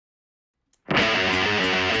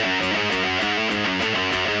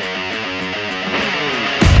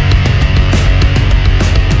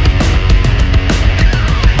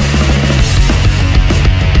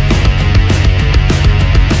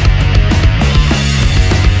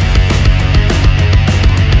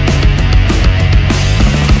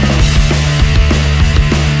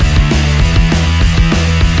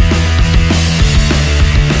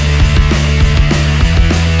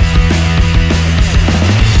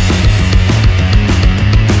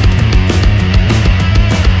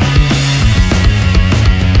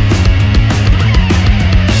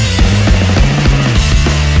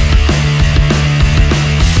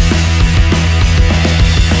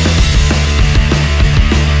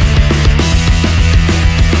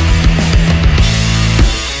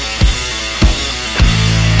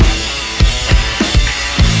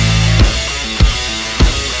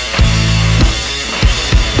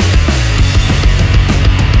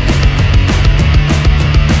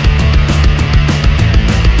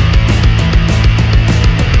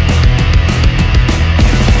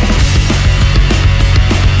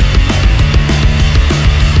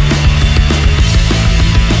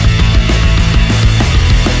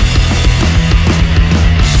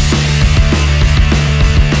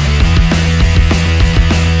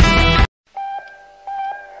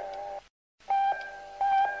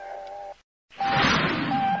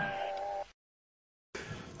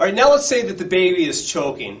All right, now let's say that the baby is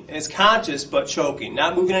choking, and is conscious but choking,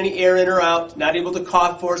 not moving any air in or out, not able to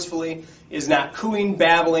cough forcefully, is not cooing,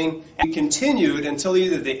 babbling, and continued until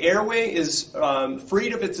either the airway is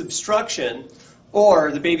freed of its obstruction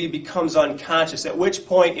or the baby becomes unconscious, at which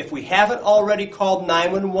point, if we haven't already called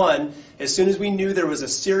 911, as soon as we knew there was a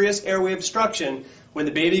serious airway obstruction, when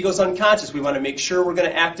the baby goes unconscious, we want to make sure we're going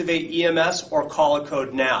to activate EMS or call a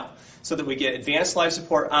code now so that we get advanced life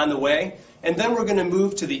support on the way. And then we're going to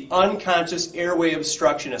move to the unconscious airway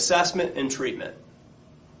obstruction assessment and treatment.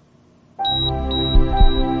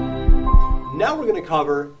 Now we're going to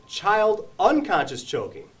cover child unconscious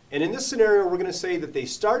choking. And in this scenario, we're going to say that they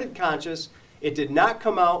started conscious, it did not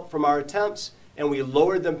come out from our attempts, and we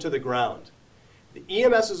lowered them to the ground. The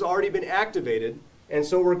EMS has already been activated, and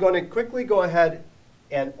so we're going to quickly go ahead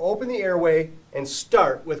and open the airway and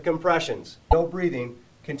start with compressions. No breathing.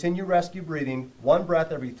 Continue rescue breathing, 1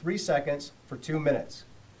 breath every 3 seconds for 2 minutes.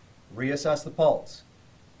 Reassess the pulse.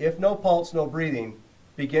 If no pulse, no breathing,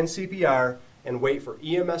 begin CPR and wait for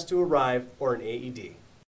EMS to arrive or an AED.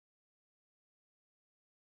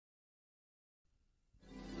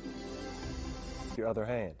 Your other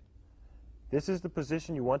hand. This is the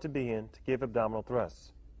position you want to be in to give abdominal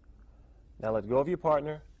thrusts. Now let go of your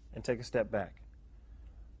partner and take a step back.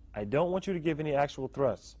 I don't want you to give any actual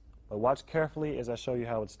thrusts, but watch carefully as I show you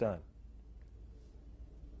how it's done.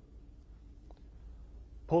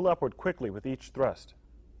 Pull upward quickly with each thrust.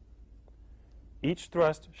 Each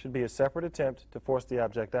thrust should be a separate attempt to force the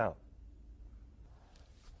object out.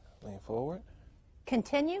 Lean forward.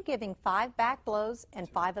 Continue giving 5 back blows and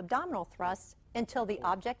 5 abdominal thrusts until the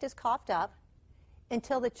object is coughed up,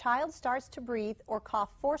 until the child starts to breathe or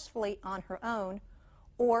cough forcefully on her own,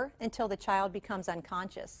 or until the child becomes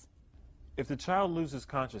unconscious. If the child loses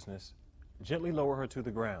consciousness, gently lower her to the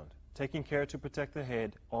ground, taking care to protect the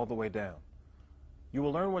head all the way down. You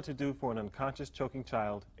will learn what to do for an unconscious choking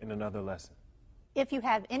child in another lesson. If you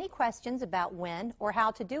have any questions about when or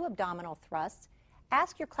how to do abdominal thrusts,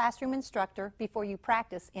 ask your classroom instructor before you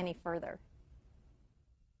practice any further.